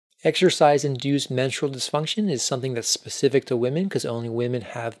Exercise-induced menstrual dysfunction is something that's specific to women because only women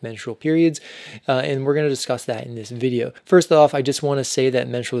have menstrual periods, and we're going to discuss that in this video. First off, I just want to say that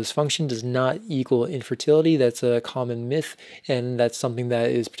menstrual dysfunction does not equal infertility. That's a common myth, and that's something that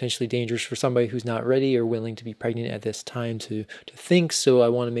is potentially dangerous for somebody who's not ready or willing to be pregnant at this time to think, so I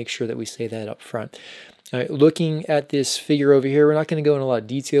want to make sure that we say that up front. All right, looking at this figure over here, we're not going to go in a lot of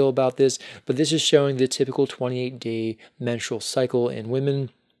detail about this, but this is showing the typical 28-day menstrual cycle in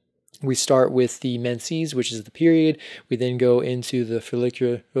women. We start with the menses, which is the period. We then go into the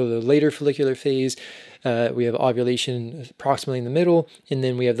follicular or the later follicular phase. We have ovulation approximately in the middle, and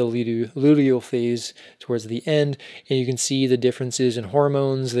then we have the luteal phase towards the end. And you can see the differences in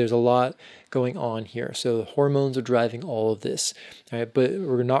hormones. There's a lot going on here. So the hormones are driving all of this. All right, but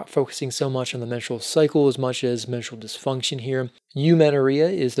we're not focusing so much on the menstrual cycle as much as menstrual dysfunction here.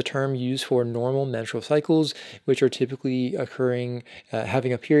 Eumenorrhea is the term used for normal menstrual cycles, which are typically occurring,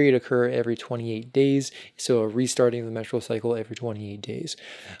 having a period occur every 28 days. So restarting the menstrual cycle every 28 days.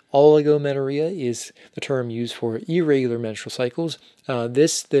 Oligomenorrhea is the term used for irregular menstrual cycles.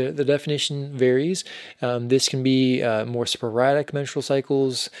 The definition varies. This can be more sporadic menstrual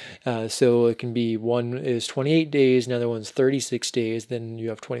cycles. So it can be one is 28 days, another one's 36 days, then you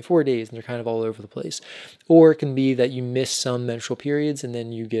have 24 days, and they're kind of all over the place. Or it can be that you miss some menstrual periods and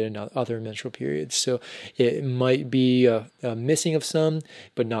then you get other menstrual periods. So it might be a missing of some,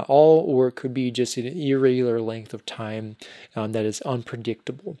 but not all, or it could be just an irregular length of time that is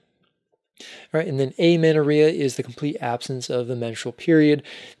unpredictable. All right, and then amenorrhea is the complete absence of the menstrual period.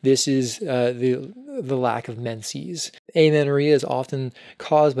 This is the lack of menses. Amenorrhea is often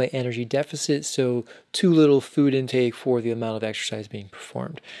caused by energy deficit, so too little food intake for the amount of exercise being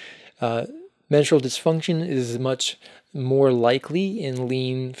performed. Menstrual dysfunction is much more likely in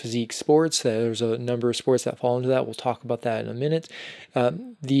lean physique sports. There's a number of sports that fall into that. We'll talk about that in a minute.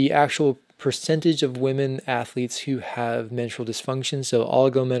 The actual percentage of women athletes who have menstrual dysfunction, so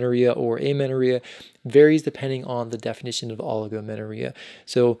oligomenorrhea or amenorrhea, varies depending on the definition of oligomenorrhea.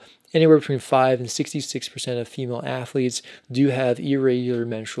 So anywhere between 5 and 66% of female athletes do have irregular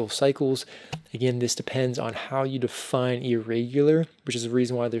menstrual cycles. Again, this depends on how you define irregular, which is the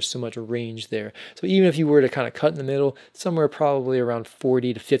reason why there's so much range there. So even if you were to kind of cut in the middle, somewhere probably around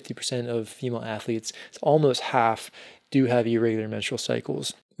 40 to 50% of female athletes, it's almost half, do have irregular menstrual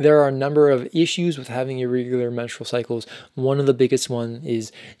cycles. There are a number of issues with having irregular menstrual cycles. One of the biggest ones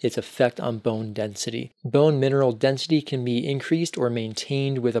is its effect on bone density. Bone mineral density can be increased or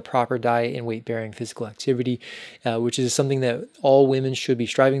maintained with a proper diet and weight-bearing physical activity, which is something that all women should be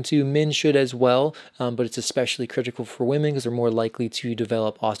striving to. Men should as well, but it's especially critical for women because they're more likely to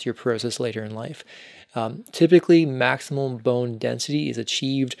develop osteoporosis later in life. Typically, maximum bone density is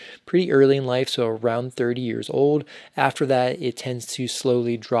achieved pretty early in life, so around 30 years old. After that, it tends to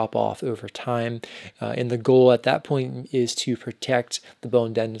slowly drop off over time, and the goal at that point is to protect the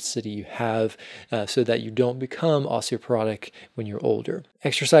bone density you have so that you don't become osteoporotic when you're older.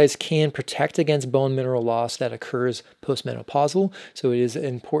 Exercise can protect against bone mineral loss that occurs postmenopausal, so it is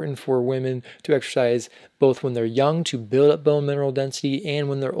important for women to exercise both when they're young to build up bone mineral density and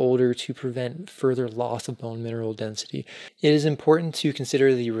when they're older to prevent further loss of bone mineral density. It is important to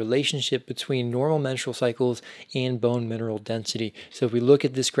consider the relationship between normal menstrual cycles and bone mineral density. So if we look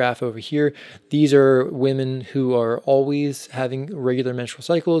at this graph over here, these are women who are always having regular menstrual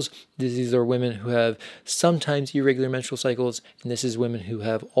cycles. These are women who have sometimes irregular menstrual cycles, and this is women who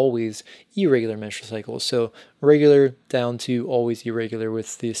have always irregular menstrual cycles. So regular down to always irregular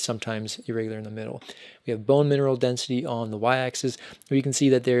with the sometimes irregular in the middle. We have bone mineral density on the y-axis. We can see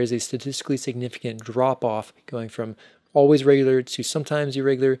that there is a statistically significant drop-off going from always regular to sometimes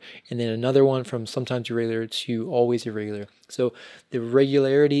irregular, and then another one from sometimes irregular to always irregular. So the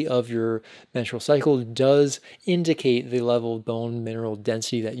regularity of your menstrual cycle does indicate the level of bone mineral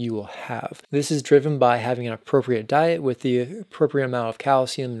density that you will have. This is driven by having an appropriate diet with the appropriate amount of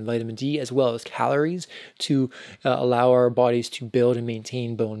calcium and vitamin D, as well as calories, to allow our bodies to build and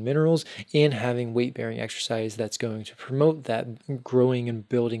maintain bone minerals, and having weight-bearing exercise that's going to promote that growing and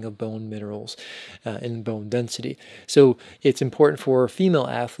building of bone minerals and bone density. So it's important for female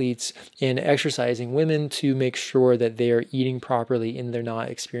athletes and exercising women to make sure that they are eating properly and they're not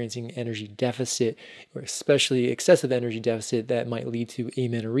experiencing energy deficit, or especially excessive energy deficit that might lead to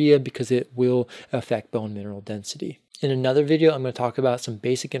amenorrhea, because it will affect bone mineral density. In another video, I'm going to talk about some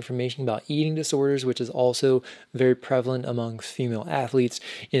basic information about eating disorders, which is also very prevalent among female athletes,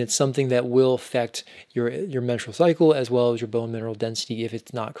 and it's something that will affect your menstrual cycle as well as your bone mineral density if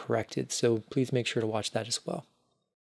it's not corrected. So please make sure to watch that as well.